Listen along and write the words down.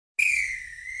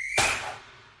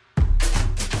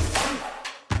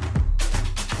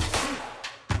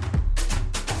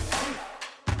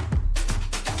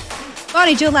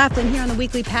Bonnie Jill Laughlin here on the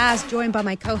Weekly Pass, joined by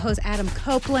my co-host Adam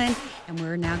Copeland. And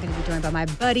we're now going to be joined by my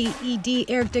buddy, ED,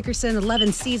 Eric Dickerson,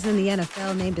 11th season in the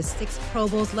NFL, named to 6 Pro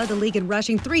Bowls, led the league in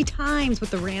rushing 3 times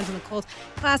with the Rams and the Colts,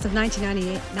 class of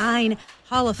 1999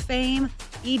 Hall of Fame.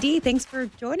 ED, thanks for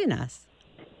joining us.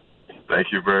 Thank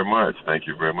you very much.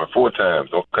 4 times.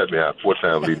 Don't cut me out. 4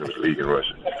 times leading the league in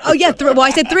rushing. Oh, yeah. Well,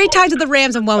 I said 3 times with the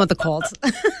Rams and 1 with the Colts.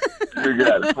 You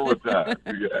got it. 4 times.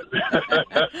 You got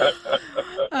it.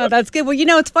 Oh, that's good. Well,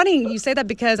 it's funny you say that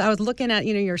because I was looking at,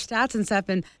 your stats and stuff,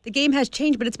 and the game has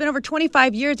changed, but it's been over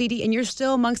 25 years, Edie, and you're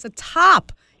still amongst the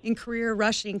top in career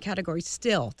rushing categories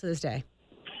still to this day.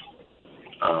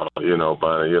 Bonnie,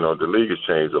 the league has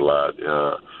changed a lot.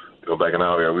 Back in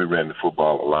our era, we ran the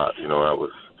football a lot. I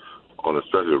was on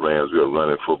especially the Rams, we were a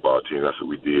running football team. That's what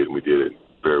we did, and we did it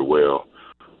very well.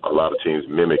 A lot of teams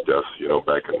mimicked us,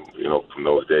 back in, from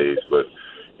those days, but,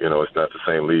 it's not the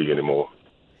same league anymore.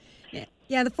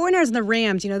 Yeah, the 49ers and the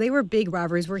Rams, they were big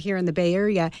rivalries. We're here in the Bay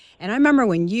Area. And I remember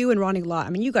when you and Ronnie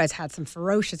Lott, you guys had some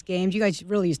ferocious games. You guys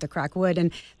really used to crack wood.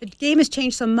 And the game has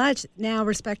changed so much now,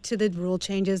 respect to the rule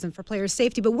changes and for players'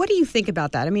 safety. But what do you think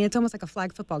about that? It's almost like a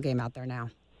flag football game out there now.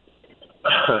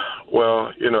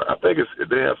 Well, I think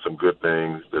they have some good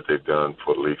things that they've done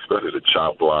for the league, especially the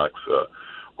chop blocks,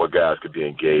 where guys could be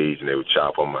engaged and they would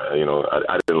chop them. I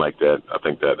didn't like that. I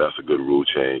think that's a good rule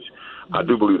change. I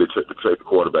do believe they take the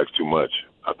quarterbacks too much.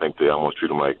 I think they almost treat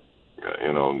them like,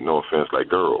 no offense, like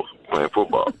girls playing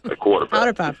football, like quarterbacks.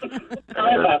 Powder puff.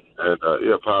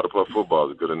 Powder puff football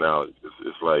is a good analogy.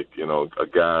 It's like, a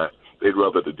guy, they'd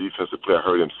rather the defensive player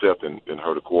hurt himself than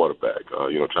hurt a quarterback,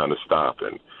 trying to stop.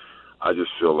 And I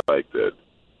just feel like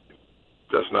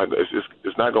that's not,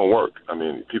 it's not going to work.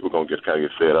 People are going to kind of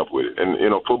get fed up with it. And,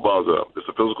 football's it's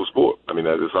a physical sport.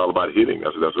 It's all about hitting.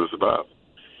 That's what it's about.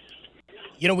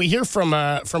 We hear from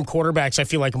quarterbacks, I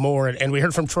feel like, more, and we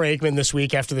heard from Troy Aikman this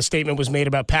week after the statement was made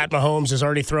about Pat Mahomes has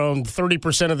already thrown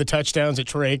 30% of the touchdowns that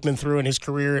Troy Aikman threw in his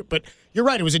career. But you're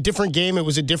right, it was a different game, it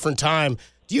was a different time.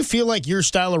 Do you feel like your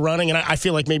style of running, and I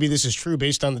feel like maybe this is true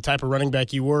based on the type of running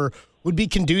back you were, would be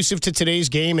conducive to today's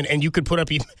game, and you could put up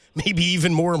maybe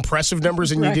even more impressive numbers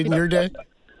than you did in your day?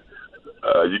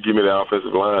 You give me the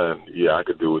offensive line, yeah, I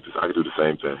could do it. I could do the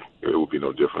same thing. It would be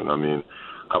no different.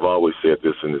 I've always said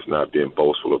this, and it's not being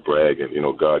boastful or bragging.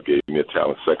 God gave me a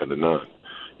talent second to none.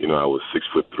 I was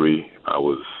 6'3". I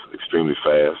was extremely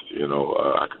fast.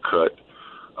 I could cut.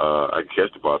 I could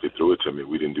catch the ball if they threw it to me.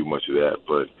 We didn't do much of that,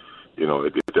 but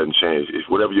it doesn't change. It's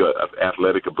whatever your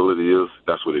athletic ability is,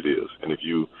 that's what it is. And if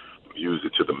you use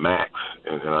it to the max,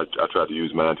 and I tried to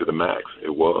use mine to the max, I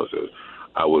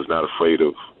was not afraid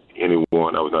of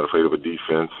anyone. I was not afraid of a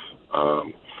defense.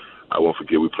 I won't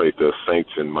forget we played the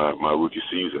Saints in my rookie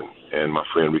season, and my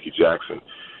friend Ricky Jackson,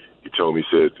 he told me,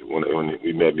 he said, when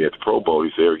he met me at the Pro Bowl, he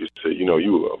said, Eric,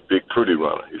 you were a big, pretty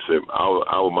runner. He said,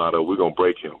 our motto, we're going to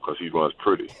break him because he runs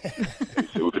pretty. He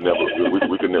said, we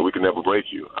can never break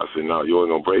you. I said, no, you ain't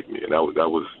going to break me. And that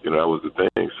was the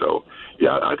thing. So,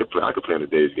 yeah, I could play in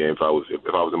today's game if I was in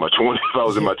my 20s. If I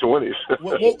was in my 20s.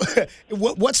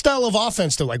 What style of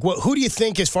offense, though? Like, who do you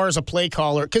think, as far as a play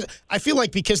caller? Because I feel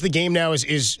like because the game now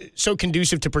is so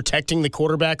conducive to protecting the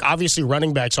quarterback, obviously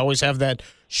running backs always have that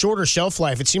shorter shelf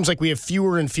life. It seems like we have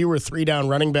fewer and fewer 3-down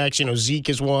running backs. Zeke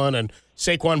is one, and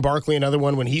Saquon Barkley another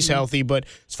one when he's healthy. But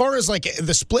as far as like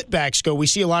the split backs go, we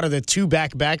see a lot of the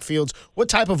 2-back backfields. What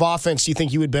type of offense do you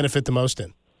think you would benefit the most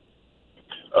in?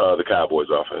 The Cowboys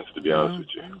offense, to be honest with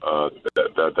you.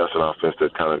 That's an offense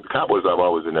that the Cowboys are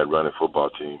always in that running football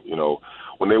team.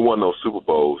 When they won those Super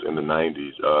Bowls in the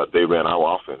 90s, they ran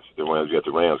our offense. We had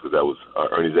the Rams because that was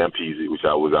Ernie Zampese, which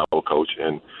I was our coach,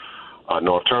 and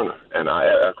North Turner. And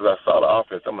because I saw the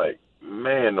offense, I'm like,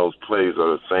 man, those plays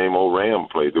are the same old Ram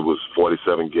plays. It was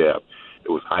 47 gap.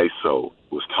 It was ISO.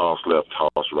 It was toss left,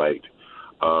 toss right.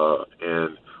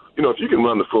 And if you can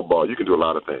run the football, you can do a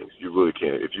lot of things. You really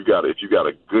can. If you got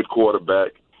a good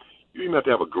quarterback, you even have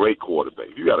to have a great quarterback.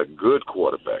 If you got a good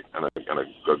quarterback and a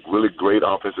really great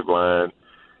offensive line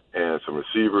and some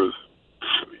receivers,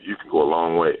 you can go a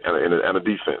long way. And a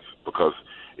defense, because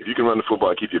if you can run the football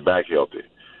and keep your back healthy,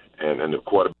 and the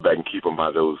quarterback can keep them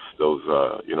by those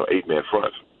 8-man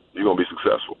fronts, you're gonna be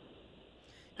successful.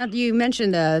 Now, you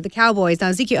mentioned the Cowboys. Now,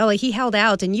 Ezekiel Elliott, he held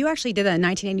out, and you actually did that in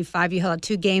 1985. You held out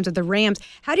 2 games with the Rams.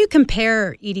 How do you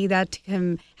compare, Edie, that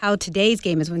to how today's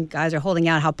game is when guys are holding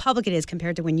out, how public it is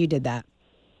compared to when you did that?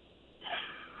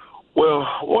 Well,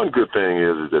 one good thing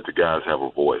is that the guys have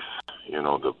a voice.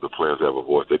 The players have a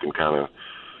voice. They can kind of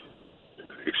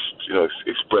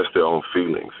express their own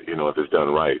feelings, if it's done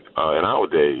right. In our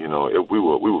day, we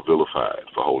were vilified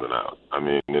for holding out.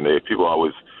 And people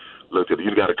always looked at it.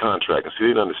 You got a contract, and see, they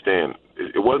didn't understand.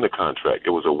 It wasn't a contract.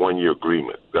 It was a 1-year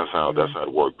agreement. That's how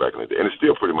it worked back in the day, and it's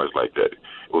still pretty much like that.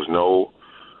 It was no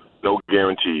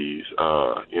guarantees.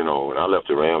 When I left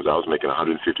the Rams, I was making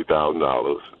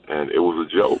 $150,000, and it was a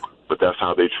joke. But that's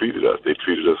how they treated us. They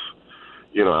treated us.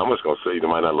 I'm just gonna say, you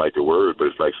might not like the word, but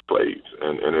it's like slaves,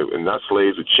 and not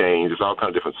slaves with chains. It's all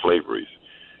kinds of different slaveries.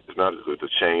 It's not the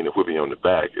chain and whipping you on the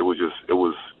back. It was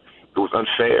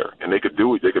unfair, and they could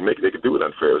do it. They could do it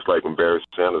unfair. It's like when Barry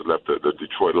Sanders left the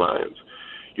Detroit Lions.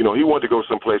 He wanted to go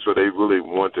someplace where they really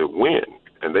want to win,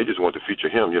 and they just want to feature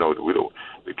him.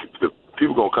 The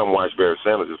people gonna come watch Barry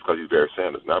Sanders just because he's Barry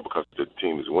Sanders, not because the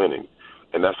team is winning,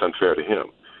 and that's unfair to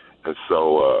him. And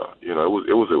so, it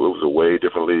was a way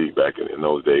different league back in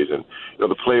those days. And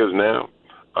the players now,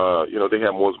 they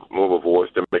have more of a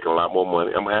voice. They're making a lot more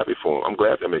money. I'm happy for them. I'm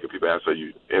glad they're making people ask, are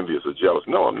you envious or jealous?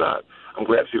 No, I'm not. I'm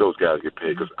glad to see those guys get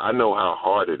paid because I know how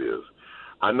hard it is.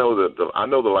 I know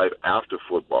the life after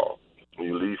football when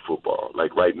you leave football.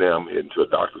 Like right now, I'm heading to a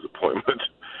doctor's appointment.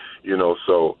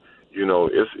 So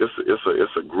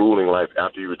it's a grueling life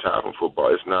after you retire from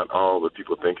football. It's not all that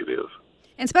people think it is.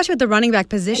 And especially with the running back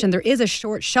position, there is a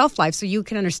short shelf life, so you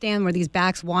can understand where these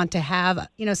backs want to have,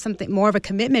 something more of a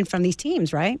commitment from these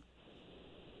teams, right?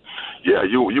 Yeah,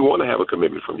 you want to have a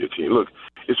commitment from your team. Look,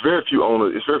 it's very few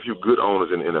good owners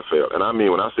in the NFL, and I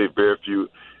mean when I say very few,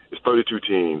 it's 32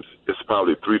 teams. It's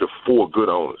probably 3 to 4 good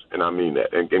owners, and I mean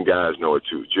that. And guys know it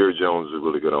too. Jerry Jones is a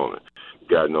really good owner.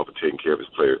 Guys know for taking care of his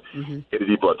players.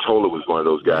 Eddie Bartola was one of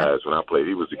those guys when I played.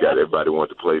 He was the guy that everybody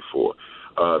wanted to play for.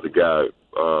 The guy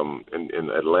in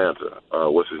Atlanta,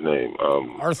 what's his name?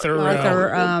 Arthur Blank.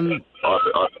 Yes.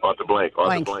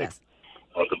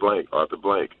 Arthur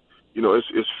Blank.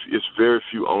 It's very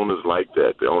few owners like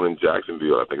that. The owner in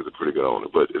Jacksonville, I think, is a pretty good owner,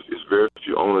 but it's very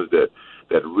few owners that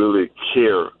really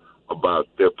care about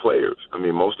their players. I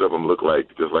mean, most of them look like,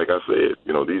 just like I said,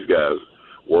 these guys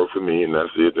work for me and that's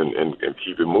it, and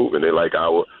keep it moving. They're like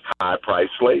our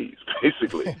high-priced slaves,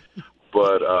 basically.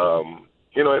 But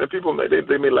and people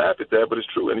they may laugh at that, but it's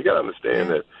true. And you got to understand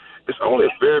that it's only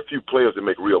very few players that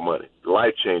make real money,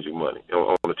 life-changing money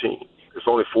on a team. It's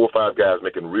only 4 or 5 guys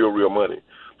making real money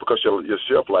because your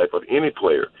shelf life of any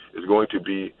player is going to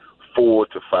be 4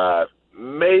 to 5,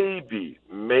 maybe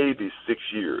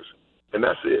 6 years, and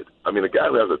that's it. I mean, a guy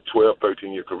who has a 12,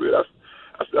 13-year career,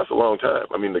 that's a long time.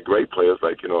 I mean, the great players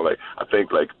I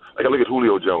think I look at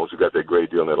Julio Jones, who got that great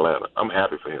deal in Atlanta. I'm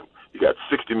happy for him. He got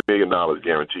 $60 million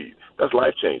guaranteed. That's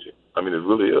life-changing. I mean, it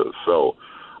really is. So,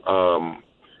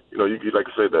 you like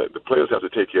to say that the players have to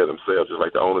take care of themselves, just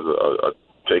like the owners are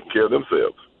taking care of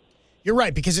themselves. You're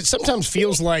right, because it sometimes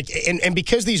feels like, and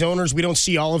because these owners, we don't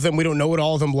see all of them, we don't know what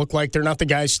all of them look like, they're not the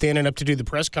guys standing up to do the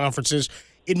press conferences,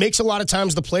 it makes a lot of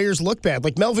times the players look bad.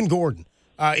 Like Melvin Gordon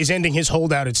is ending his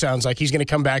holdout, it sounds like. He's going to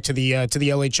come back to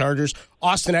the LA Chargers.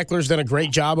 Austin Eckler's done a great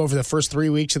job over the first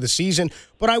 3 weeks of the season.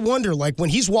 But I wonder,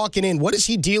 when he's walking in, what is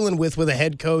he dealing with a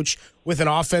head coach, with an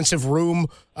offensive room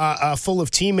full of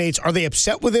teammates? Are they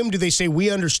upset with him? Do they say, we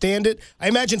understand it? I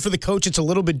imagine for the coach it's a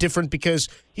little bit different because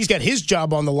he's got his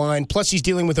job on the line, plus he's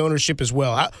dealing with ownership as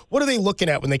well. What are they looking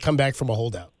at when they come back from a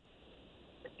holdout?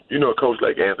 A coach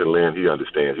like Anthony Lynn, he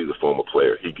understands. He's a former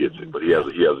player. He gets it, but he has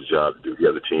a job to do. He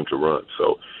has a team to run,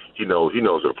 so he knows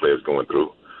what a player's going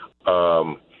through.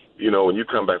 When you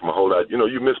come back from a holdout,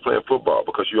 you miss playing football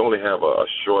because you only have a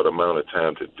short amount of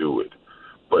time to do it.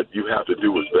 But you have to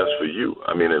do what's best for you.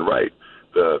 I mean, and right,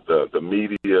 the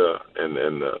media and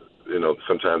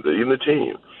sometimes even the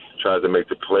team tries to make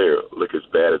the player look as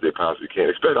bad as they possibly can.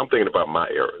 Especially, I'm thinking about my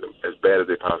era, as bad as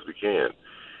they possibly can,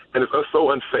 and it's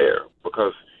so unfair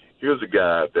because here's a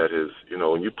guy that is,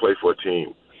 when you play for a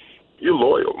team, you're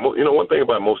loyal. One thing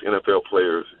about most NFL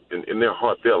players, in their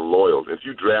heart, they're loyal. And if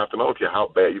you draft them, I don't care how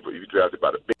bad you drafted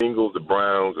by the Bengals, the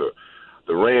Browns, or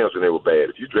the Rams when they were bad.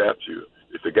 If the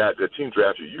team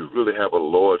drafts you, you really have a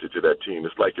loyalty to that team.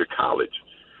 It's like your college.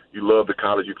 You love the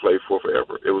college you played for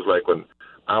forever. It was like when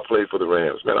I played for the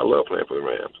Rams. Man, I love playing for the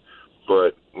Rams.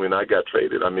 But when I got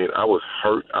traded, I was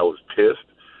hurt. I was pissed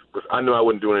because I knew I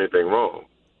wasn't doing anything wrong.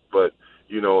 But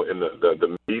and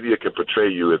the media can portray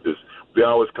you as this. They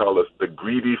always call us the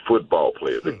greedy football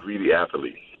player, the greedy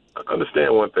athlete.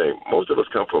 Understand one thing: most of us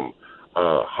come from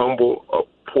humble or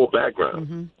poor background.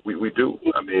 Mm-hmm. We do.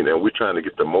 I mean, and we're trying to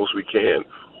get the most we can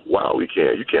while we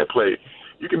can. You can't play.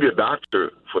 You can be a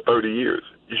doctor for 30 years.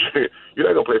 You're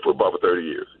not gonna play football for 30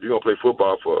 years. You're gonna play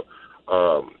football for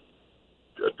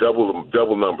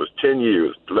double numbers, 10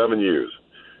 years, 11 years.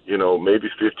 Maybe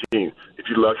 15. If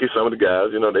you're lucky, some of the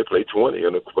guys, they play 20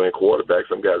 and they're playing quarterback.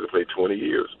 Some guys have played 20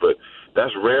 years, but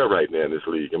that's rare right now in this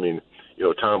league. I mean,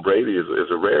 Tom Brady is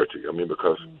a rarity. I mean,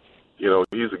 because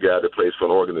he's a guy that plays for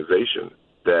an organization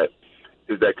that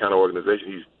is that kind of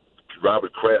organization.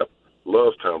 Robert Kraft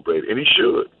loves Tom Brady, and he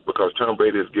should, because Tom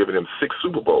Brady has given him 6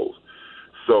 Super Bowls.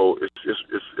 So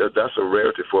that's a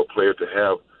rarity for a player to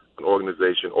have an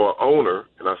organization or an owner,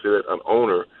 and I say that, an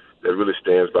owner that really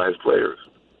stands by his players.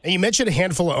 And you mentioned a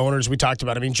handful of owners we talked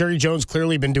about. I mean, Jerry Jones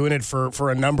clearly been doing it for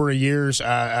a number of years.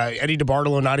 Eddie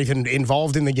DeBartolo not even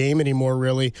involved in the game anymore,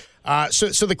 really.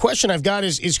 So the question I've got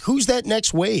is who's that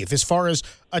next wave as far as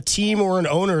a team or an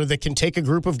owner that can take a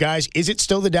group of guys? Is it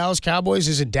still the Dallas Cowboys?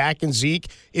 Is it Dak and Zeke?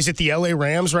 Is it the L.A.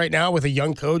 Rams right now with a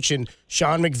young coach and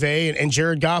Sean McVay and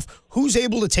Jared Goff? Who's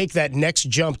able to take that next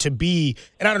jump to be,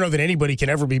 and I don't know that anybody can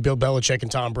ever be Bill Belichick and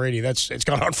Tom Brady. It's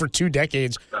gone on for 2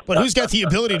 decades. But who's got the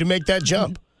ability to make that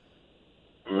jump?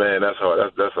 Man, that's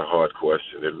hard. That's a hard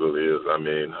question. It really is. I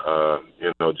mean,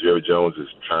 Jerry Jones is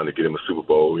trying to get him a Super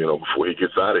Bowl, before he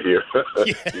gets out of here.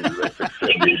 He's like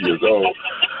 78 years old,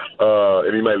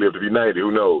 and he might live to be 90.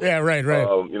 Who knows? Yeah, right.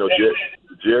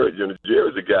 Jerry's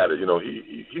a guy that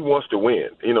he wants to win.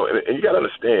 And you got to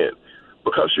understand,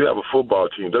 because you have a football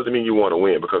team doesn't mean you want to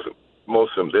win. Because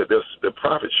most of them they're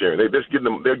profit sharing. They're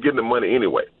getting the money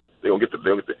anyway. They're gonna get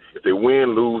the if they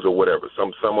win, lose, or whatever.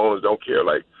 Some owners don't care.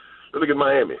 Like, look at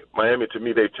Miami. Miami, to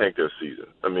me, they've tanked their season.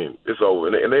 I mean, it's over,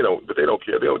 and they don't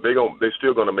care. They're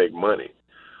still going to make money.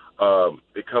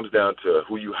 It comes down to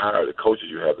who you hire, the coaches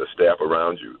you have, the staff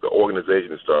around you, the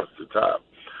organization that starts at the top.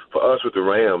 For us with the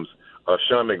Rams,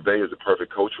 Sean McVay is the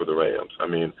perfect coach for the Rams. I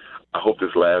mean, I hope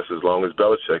this lasts as long as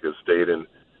Belichick has stayed in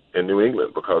New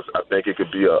England, because I think it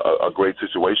could be a great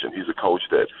situation. He's a coach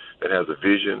that has a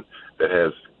vision, that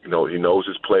has, he knows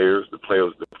his players. The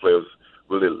players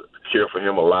really care for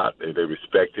him a lot, and they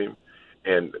respect him.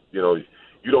 And you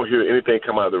don't hear anything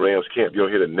come out of the Rams camp. You don't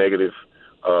hear the negative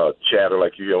chatter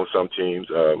like you hear on some teams.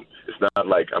 It's not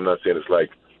like, I'm not saying it's like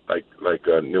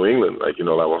New England,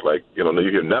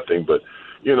 you hear nothing, but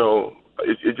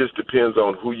it just depends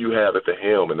on who you have at the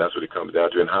helm, and that's what it comes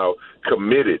down to, and how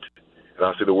committed, and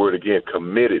I'll say the word again,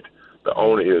 committed the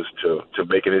owner is to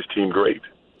making his team great.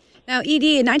 Now, ED,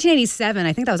 in 1987,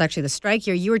 I think that was actually the strike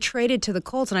year, you were traded to the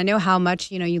Colts, and I know how much,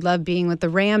 you love being with the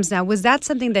Rams. Now, was that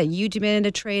something that you demanded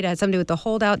a trade? It had something to do with the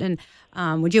holdout, and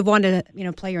would you have wanted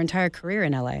to, play your entire career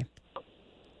in L.A.?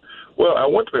 Well, I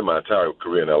wanted to play my entire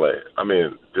career in L.A. I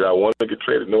mean, did I want to get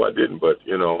traded? No, I didn't, but,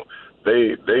 they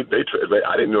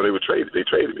I didn't know they were traded. They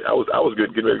traded me. I was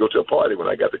getting ready to go to a party when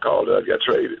I got the call that I got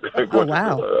traded. Oh,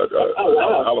 wow. To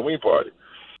a Halloween party.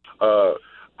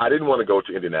 I didn't want to go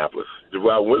to Indianapolis.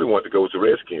 Where I really wanted to go was the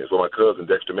Redskins, where my cousin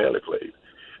Dexter Manley played.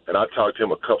 And I talked to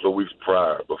him a couple of weeks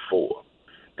before.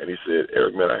 And he said,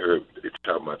 Eric, man, I heard they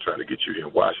talking about trying to get you here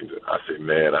in Washington. I said,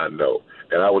 man, I know.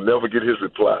 And I would never get his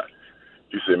reply.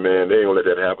 He said, man, they ain't going to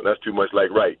let that happen. That's too much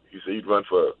like right. He said, he'd run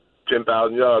for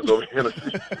 10,000 yards over here in a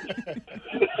season.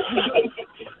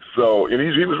 So, and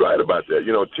he was right about that.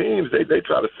 Teams, they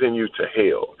try to send you to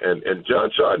hell. And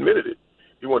John Shaw admitted it.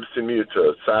 He wanted to send me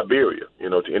to Siberia,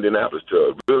 to Indianapolis,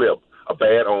 to really a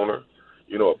bad owner,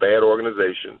 a bad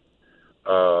organization,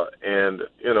 and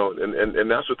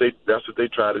that's what they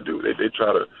try to do. They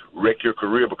try to wreck your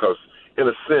career, because, in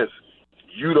a sense,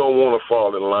 you don't want to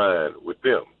fall in line with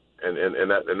them, and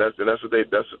that's what they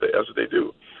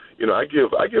do. I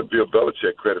give Bill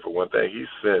Belichick credit for one thing. He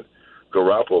sent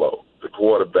Garoppolo, the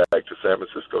quarterback, to San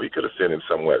Francisco. He could have sent him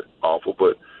somewhere awful,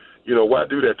 but why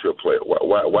do that to a player?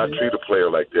 Why treat a player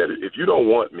like that? If you don't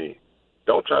want me,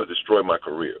 don't try to destroy my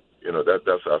career.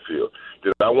 That's how I feel.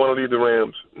 Did I want to leave the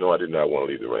Rams? No, I did not want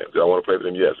to leave the Rams. Did I want to play for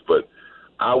them? Yes, but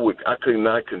I could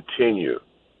not continue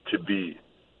to be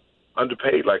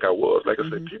underpaid like I was. Like I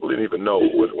said, people didn't even know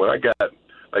when I got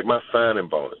my signing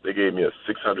bonus. They gave me a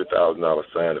 $600,000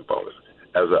 signing bonus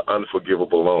as an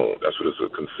unforgivable loan. That's what it's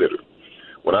considered.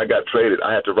 When I got traded,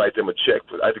 I had to write them a check.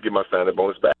 I had to get my signing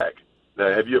bonus back. Now,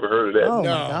 have you ever heard of that? Oh, no.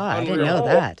 My God, I didn't know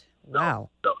that. Wow.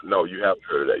 No, you haven't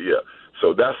heard of that, yeah.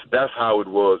 So that's how it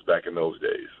was back in those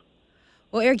days.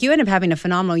 Well, Eric, you ended up having a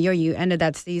phenomenal year. You ended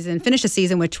that season, finished the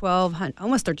season with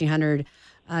almost 1,300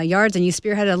 yards, and you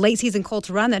spearheaded a late-season Colts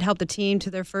run that helped the team to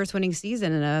their first winning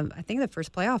season and, I think, the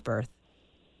first playoff berth.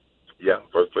 Yeah,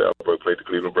 first playoff berth, played the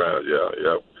Cleveland Browns, yeah.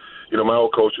 My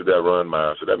old coach was that Ron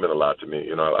Myers, so that meant a lot to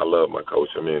me. I love my coach.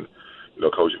 I mean,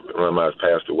 Coach Ron Myers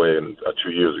passed away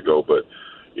 2 years ago, but,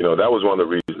 that was one of the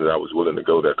reasons that I was willing to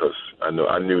go there, because I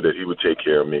knew that he would take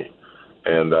care of me.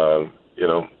 And,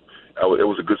 it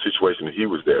was a good situation that he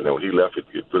was there. Now, when he left, it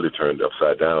really turned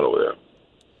upside down over there.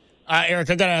 Eric,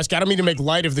 I got to ask, I don't mean to make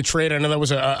light of the trade. I know that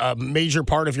was a major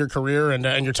part of your career, and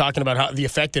you're talking about how the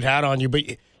effect it had on you, but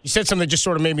you said something that just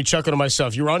sort of made me chuckle to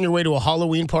myself. You were on your way to a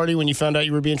Halloween party when you found out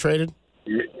you were being traded?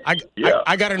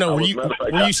 I got to know, were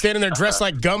you standing there dressed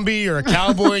like Gumby or a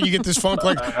cowboy and you get this funk?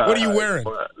 Like, what are you wearing?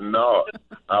 No,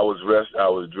 I was dressed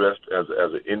as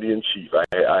an Indian chief. I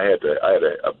had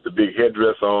the big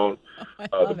headdress on,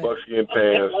 the buckskin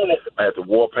pants. I had the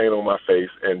war paint on my face,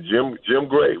 and Jim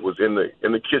Gray was in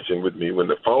the kitchen with me when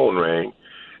the phone rang,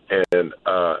 and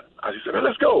I just said, "Man,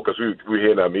 let's go," because we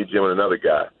heading out, me, Jim, and another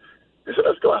guy. He said,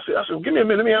 "Let's go." I said, "Give me a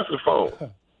minute, let me answer the phone."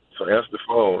 So I answered the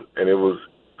phone, and it was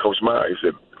Coach Meyer. He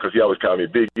said, because he always called me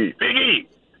Big E. Big E.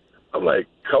 I'm like,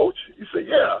 "Coach?" He said,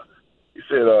 "Yeah." He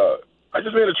said, "I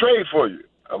just made a trade for you."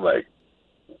 I'm like,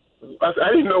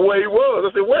 I didn't know where he was.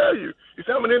 I said, "Where are you?" He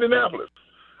said, "I'm in Indianapolis."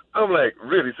 I'm like,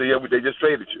 "Really?" He said, "Yeah, they just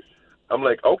traded you." I'm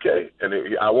like, "Okay." And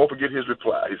I won't forget his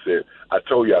reply. He said, "I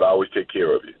told you I'd always take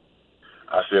care of you."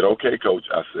 I said, "Okay, Coach."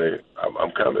 I said,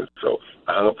 I'm coming. So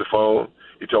I hung up the phone.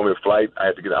 He told me a flight. I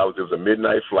had to get out. It was a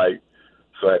midnight flight.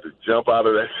 So I had to jump out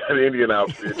of that Indian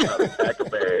outfit, pack a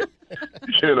bag.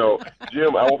 Jim,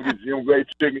 I won't forget Jim Gray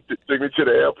took me to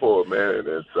the airport, man.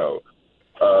 And so,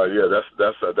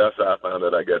 that's how I found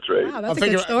out I got traded. Wow, that's a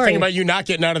good story. I'm thinking about you not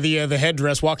getting out of the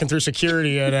headdress, walking through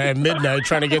security at midnight,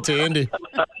 trying to get to Indy.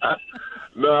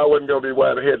 No, I wasn't going to be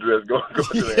wearing a headdress going to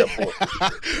the airport.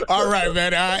 All right,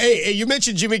 man. Hey, you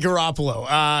mentioned Jimmy Garoppolo.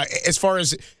 As far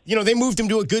as, they moved him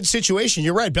to a good situation.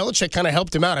 You're right. Belichick kind of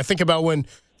helped him out. I think about when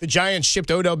the Giants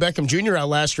shipped Odell Beckham Jr. out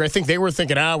last year. I think they were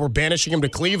thinking, we're banishing him to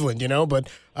Cleveland, but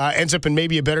ends up in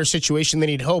maybe a better situation than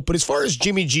he'd hoped. But as far as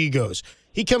Jimmy G goes,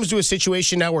 he comes to a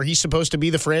situation now where he's supposed to be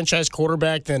the franchise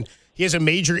quarterback. Then he has a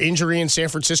major injury in San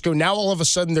Francisco. Now all of a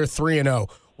sudden they're 3-0.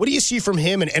 What do you see from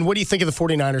him, and what do you think of the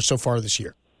 49ers so far this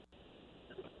year?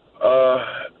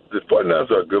 The 49ers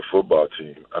are a good football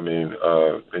team. I mean,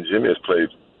 and Jimmy has played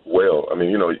well. I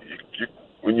mean,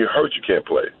 when you're hurt, you can't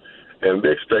play. And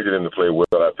they expected him to play well.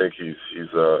 I think he's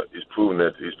proven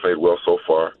that he's played well so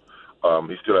far.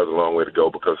 He still has a long way to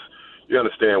go because you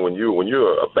understand when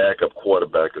you're a backup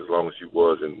quarterback, as long as you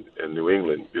was in New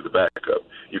England, you're the backup.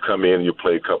 You come in, you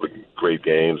play a couple of great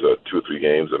games, or 2 or 3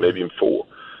 games, or maybe even 4.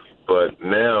 But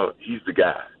now he's the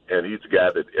guy, and he's the guy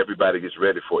that everybody gets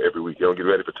ready for every week. You don't get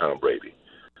ready for Tom Brady.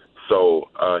 So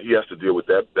he has to deal with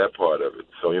that part of it.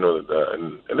 So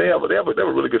and they have a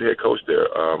really good head coach there.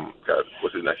 God,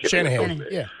 what's his name? Shanahan.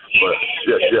 Yeah. But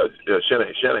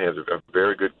Shanahan's a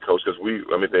very good coach because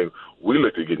we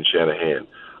looked at getting Shanahan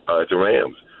at the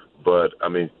Rams, but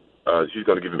he's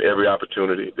going to give him every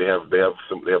opportunity. They have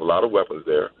a lot of weapons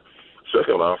there,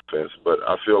 especially on offense. But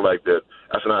I feel like that's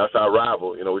our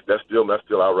rival. That's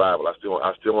still our rival. I still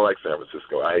don't like San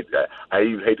Francisco. I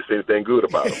even hate to say anything good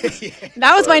about them.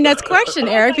 That was my next question,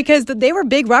 Eric, because they were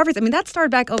big rivalries. that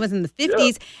started back almost in the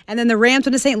 50s, and then the Rams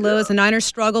went to St. Louis, the Niners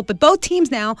struggled, but both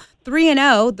teams now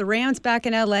 3-0. The Rams back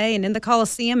in L.A. and in the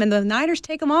Coliseum, and the Niners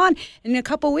take them on in a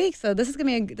couple weeks. So this is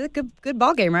going to be a good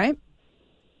ball game, right?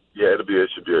 Yeah, it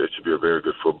should be a very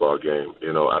good football game.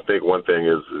 I think one thing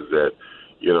is that.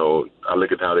 I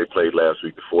look at how they played last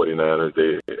week, the 49ers.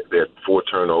 They had 4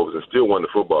 turnovers and still won the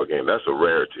football game. That's a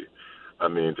rarity.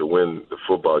 To win the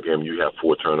football game, you have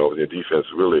 4 turnovers. Your defense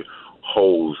really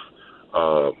holds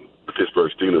the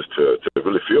Pittsburgh Steelers to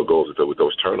really field goals with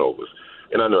those turnovers.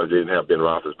 And I know they didn't have Ben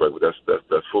Roethlisberger, but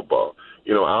that's football.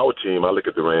 Our team, I look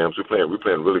at the Rams. We're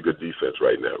playing really good defense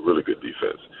right now, really good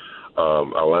defense. Our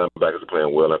linebackers are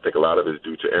playing well. I think a lot of it is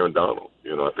due to Aaron Donald.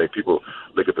 I think people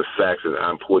look at the sacks and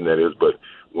how important that is, but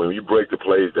when you break the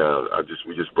plays down,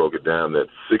 we just broke it down that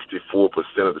 64%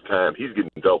 of the time he's getting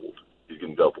doubled.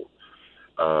 And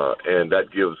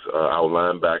that gives our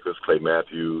linebackers, Clay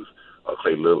Matthews,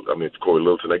 Corey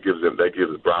Littleton. That gives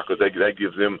Brockers. That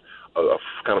gives them a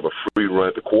kind of a free run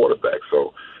at the quarterback.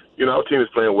 So, our team is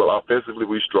playing well. Offensively,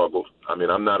 we struggled.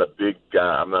 I'm not a big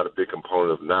guy. I'm not a big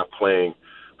component of not playing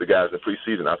the guys in the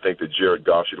preseason. I think that Jared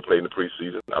Goff should have played in the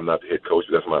preseason. I'm not the head coach.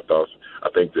 That's my thoughts. I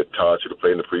think that Todd should have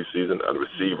played in the preseason on the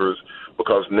receivers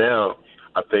because now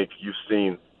I think you've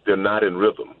seen they're not in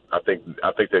rhythm. I think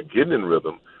they're getting in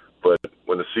rhythm, but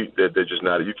when they're just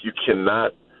not. You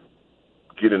cannot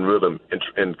get in rhythm in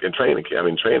training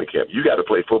camp. Training camp, you got to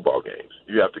play football games.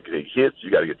 You have to get hits. You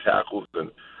got to get tackles,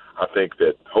 and I think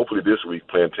that hopefully this week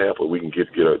playing Tampa, we can get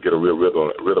a real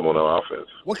rhythm on our offense.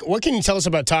 What can you tell us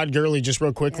about Todd Gurley just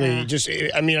real quickly? Yeah.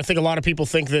 I think a lot of people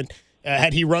think that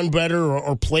had he run better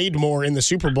or played more in the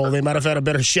Super Bowl, they might have had a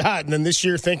better shot. And then this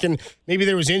year thinking maybe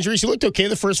there was injuries. He looked okay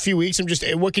the first few weeks.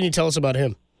 What can you tell us about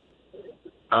him?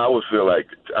 I always feel like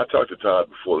I talked to Todd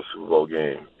before the Super Bowl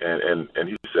game, and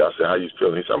he said, I said, how you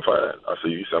feeling? He said, I'm fine. I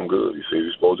said, I'm good. He said,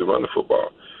 you're supposed to run the football.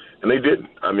 And they didn't.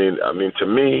 To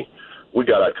me, we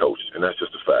got out coached, and that's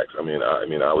just the facts. I mean,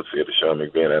 I would say it to Sean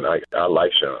McVay, and I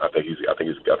like Sean. I think he's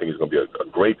going to be a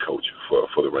great coach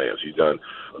for the Rams. He's done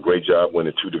a great job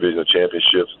winning 2 divisional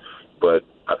championships, but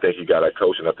I think he got out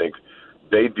coached, and I think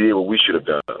they did what we should have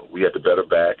done. We had the better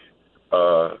back.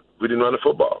 We didn't run the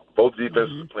football. Both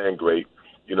defenses were playing great.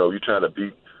 You know, you're trying to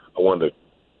beat one of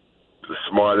the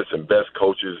smartest and best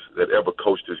coaches that ever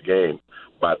coached this game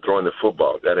by throwing the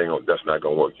football. That's not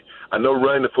going to work. I know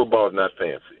running the football is not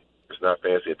fancy. It's not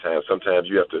fancy at times. Sometimes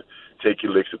you have to take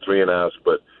your licks to 3 and outs,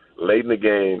 but late in the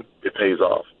game, it pays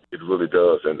off. It really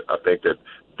does. And I think that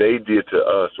they did to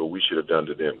us what we should have done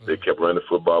to them. They kept running the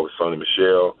football with Sonny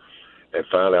Michel, and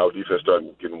finally our defense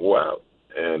started getting wore out.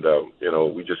 And,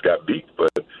 we just got beat.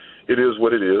 But it is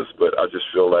what it is. But I just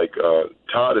feel like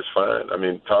Todd is fine. I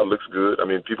mean, Todd looks good. I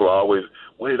mean, people are always,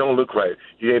 well, he don't look right.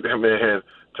 He ain't that man.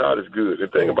 Todd is good. The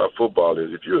thing about football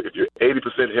is if you're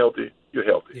 80% healthy, you're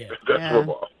healthy. Yeah. That's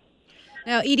football.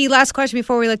 Now, Edie, last question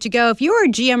before we let you go. If you were a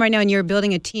GM right now and you're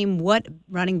building a team, what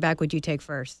running back would you take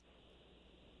first?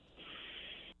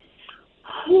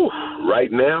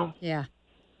 Right now? Yeah.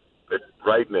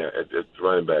 Right now, it's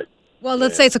running back. Well,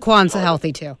 let's say Saquon's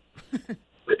healthy, too.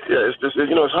 Yeah, it's just,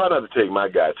 it's hard not to take my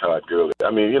guy, Todd Gurley. I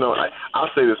mean, I'll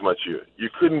say this much here. You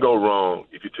couldn't go wrong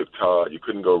if you took Todd. You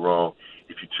couldn't go wrong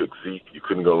if you took Zeke. You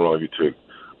couldn't go wrong if you took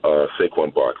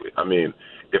Saquon Barkley. I mean,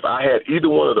 if I had either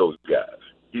one of those guys,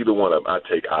 either one of them, I'd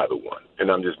take either one.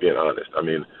 And I'm just being honest. I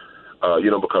mean,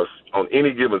 because on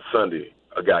any given Sunday,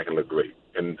 a guy can look great.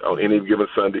 And on any given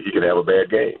Sunday, he can have a bad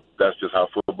game. That's just how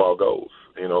football goes,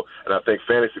 And I think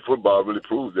fantasy football really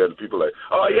proves that. People are like,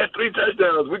 oh, he had 3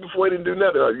 touchdowns. Week before he didn't do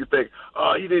nothing. Or you think,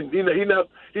 oh, he didn't.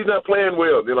 He's not playing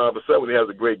well. All of a sudden, when he has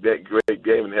a great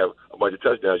game and have a bunch of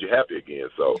touchdowns, you're happy again.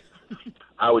 So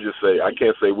I would just say, I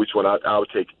can't say which one. I would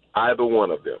take either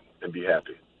one of them and be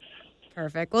happy.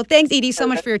 Perfect. Well, thanks, Edie, so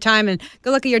much for your time, and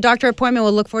good luck at your doctor appointment.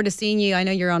 We'll look forward to seeing you. I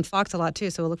know you're on Fox a lot, too,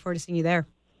 so we'll look forward to seeing you there.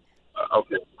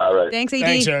 Okay. All right. Thanks, Edie.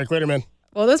 Thanks, Eric. Later, man.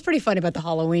 Well, that's pretty funny about the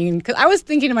Halloween, because I was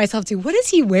thinking to myself, too, what is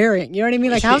he wearing? You know what I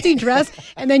mean? Like, how's he dressed?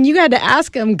 And then you had to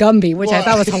ask him Gumby, which I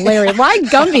thought was hilarious. Why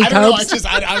Gumby, I don't know. Copes?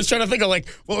 I was trying to think of,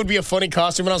 what would be a funny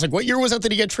costume, and I was like, what year was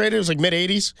that he get traded? It was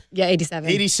mid-'80s? Yeah, 87.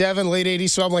 87, late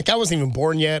 80s. So I'm like, I wasn't even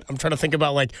born yet. I'm trying to think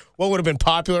about, what would have been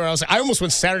popular. I was like, I almost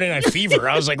went Saturday Night Fever.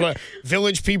 I was like, what,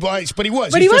 Village People? But he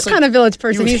was. But he was kind of Village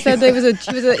person. He said that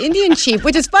he was an Indian chief,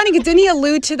 which is funny, because didn't he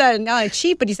allude to that, not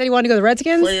chief, but he said he wanted to go to the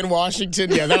Redskins? Play in Washington.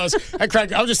 Yeah,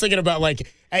 I was just thinking about,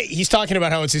 he's talking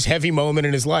about how it's his heavy moment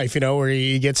in his life, where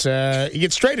he gets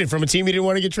traded from a team he didn't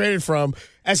want to get traded from,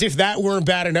 as if that weren't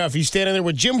bad enough. He's standing there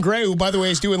with Jim Gray, who, by the way,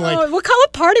 is doing what color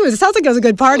party was it? Sounds like it was a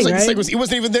good party, right? He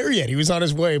wasn't even there yet. He was on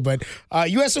his way. But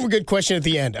you asked him a good question at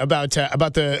the end about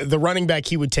the running back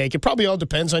he would take. It probably all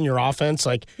depends on your offense.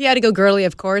 He had to go Gurley,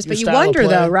 of course, but you wonder,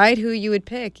 though, right, who you would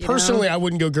pick. Personally, I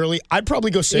wouldn't go Gurley. I'd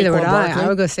probably go Saquon. Either would Barkley. I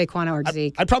would go Saquon or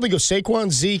Zeke. I'd probably go Saquon,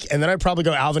 Zeke, and then I'd probably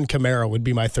go Alvin Kamara would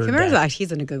be my third back.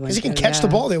 He's in a good one. Because he can catch the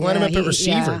ball. They line him up at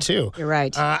receiver, too. You're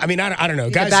right. I don't know.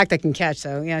 He's guys, a back that can catch,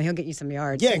 so he'll get you some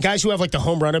yards. Yeah, guys who have the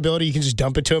home run ability, you can just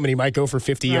dump it to him and he might go for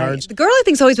 50 yards. The Gurley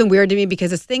thing's always been weird to me, because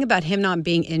this thing about him not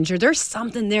being injured, there's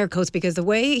something there, Coach, because the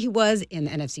way he was in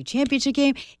the NFC Championship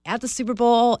game, at the Super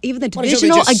Bowl, even the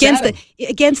divisional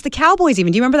against the Cowboys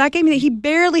even. Do you remember that game? He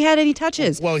barely had any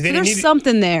touches. Well, so there's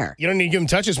something there. You don't need to give him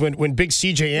touches when big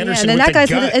C.J. Anderson and then that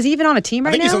guy's is he even on a team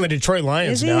right now? I think he's on the Detroit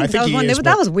Lions now. I think he is.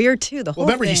 That was weird, too, the whole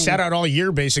remember, thing. He sat out all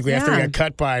year, basically, after he got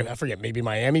cut by, I forget, maybe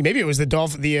Miami. Maybe it was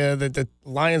the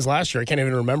Lions last year. I can't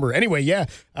even remember. Anyway,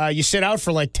 you sit out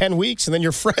for 10 weeks, and then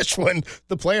you're fresh when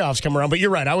the playoffs come around. But you're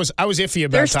right. I was iffy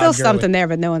about There's Todd still Gurley. something there,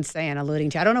 but no one's alluding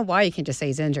to. I don't know why you can't just say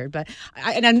he's injured. But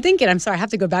I'm thinking, I'm sorry, I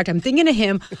have to go back. I'm thinking of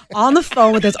him on the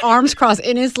phone with his arms crossed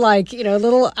in his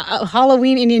little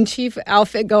Halloween Indian chief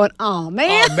outfit, going, "Oh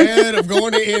man, I'm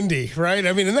going to Indy." Right?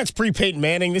 I mean, and that's pre-Peyton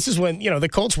Manning. This is when the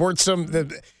Colts weren't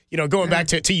going back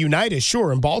to United,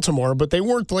 sure, in Baltimore, but they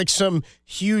weren't some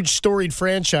huge storied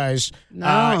franchise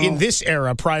in this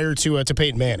era prior to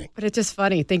Peyton Manning. But it's just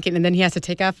funny thinking, and then he has to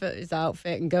take off his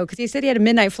outfit and go, because he said he had a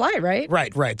midnight flight, right?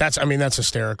 Right. That's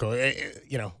hysterical.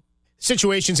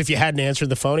 Situations, if you hadn't answered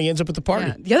the phone, he ends up at the party.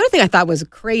 Yeah. The other thing I thought was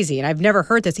crazy, and I've never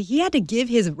heard this, he had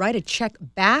to write a check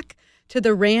back to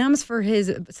the Rams for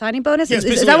his signing bonus? Yeah,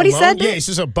 is that what he said? Yeah, it's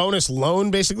just a bonus loan,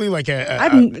 basically.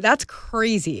 That's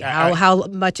crazy how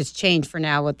much has changed for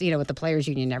now with the players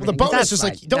union and everything. Well, the bonus is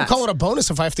don't call it a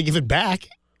bonus if I have to give it back.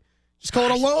 Just call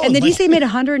it a loan. And then he say he made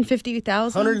 $150,000.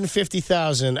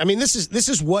 $150,000. I mean, this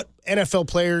is what NFL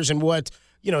players and what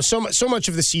so much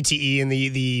of the CTE and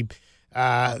the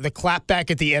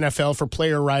clapback at the NFL for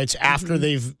player rights after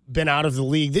they've been out of the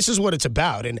league. This is what it's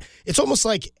about, and it's almost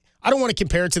like I don't want to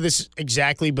compare it to this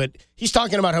exactly, but he's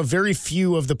talking about how very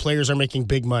few of the players are making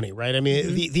big money, right? I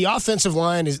mean, the offensive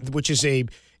line, which is a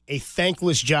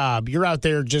thankless job. You're out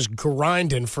there just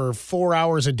grinding for 4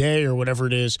 hours a day or whatever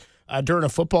it is during a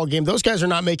football game. Those guys are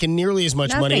not making nearly as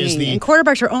much money as and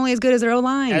quarterbacks are only as good as their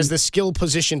O-line. As the skill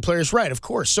position players, right, of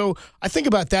course. So I think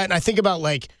about that, and I think about,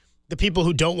 like, the people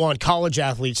who don't want college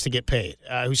athletes to get paid,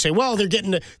 who say, well, they're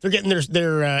getting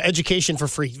their education for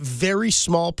free. Very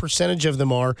small percentage of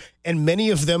them are, and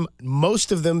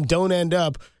most of them don't end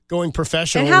up going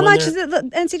professional. And how much is the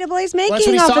NCAA's making that's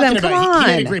what he's off of them? talking Come about. on.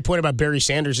 He made a great point about Barry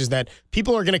Sanders, is that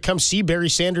people are going to come see Barry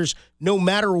Sanders no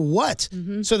matter what.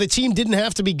 So the team didn't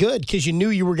have to be good because you knew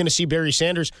you were going to see Barry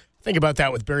Sanders. Think about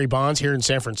that with Barry Bonds here in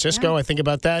San Francisco. Yeah. I think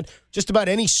about that. Just about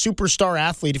any superstar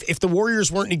athlete. If the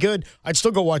Warriors weren't any good, I'd still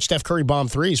go watch Steph Curry bomb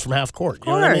threes from half court. Of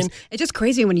course. You know what I mean? It's just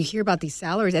crazy when you hear about these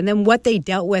salaries and then what they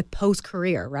dealt with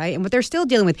post-career, right? And what they're still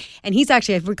dealing with. And he's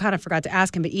actually, we kind of forgot to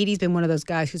ask him, but Edie's been one of those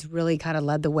guys who's really kind of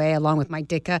led the way, along with Mike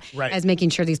Ditka, as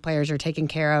making sure these players are taken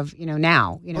care of,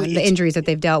 now, the injuries that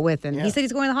they've dealt with. And he said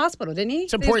he's going to the hospital, didn't he?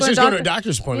 It's important. He's going to a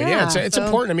doctor's appointment. Yeah, it's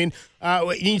important. I mean,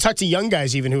 you talk to young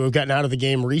guys even who have gotten out of the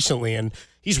game recently, and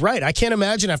he's right. I can't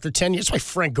imagine after 10 years. That's why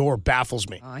Frank Gore baffles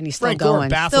me. Oh, and he's still going.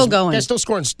 Still going. He's still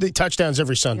scoring touchdowns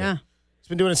every Sunday. Yeah. He's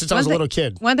been doing it since I was a little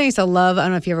kid. One thing I used to love, I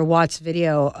don't know if you ever watched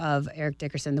video of Eric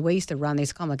Dickerson, the way he used to run, they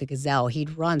used to call him like a gazelle.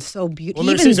 He'd run so beautiful.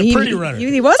 Well, he's a pretty runner.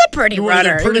 He was a pretty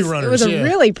runner. It was a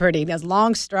really pretty. He has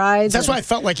long strides. That's why I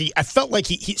felt like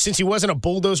he since he wasn't a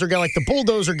bulldozer guy, like the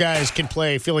bulldozer guys can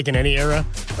play, I feel like in any era.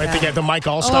 Right? They got the Mike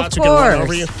Allstotts who can run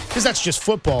over you. Because that's just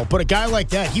football. But a guy like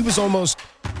that, he was almost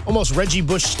Reggie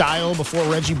Bush style before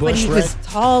Reggie Bush. But he was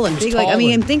tall and big.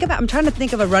 I'm trying to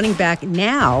think of a running back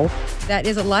now that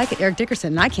isn't like Eric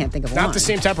Dickerson, and I can't think of one. Not the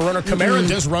same type of runner. Kamara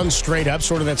does run straight up,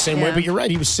 sort of that same way. But you're right.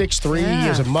 He was 6'3". He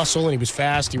has a muscle, and he was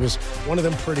fast. He was one of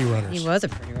them pretty runners. He was a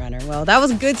pretty runner. Well, that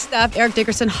was good stuff. Eric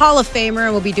Dickerson, Hall of Famer,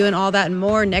 and we'll be doing all that and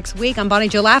more next week. I'm Bonnie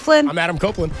Jo Laughlin. I'm Adam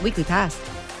Copeland. Weekly Pass.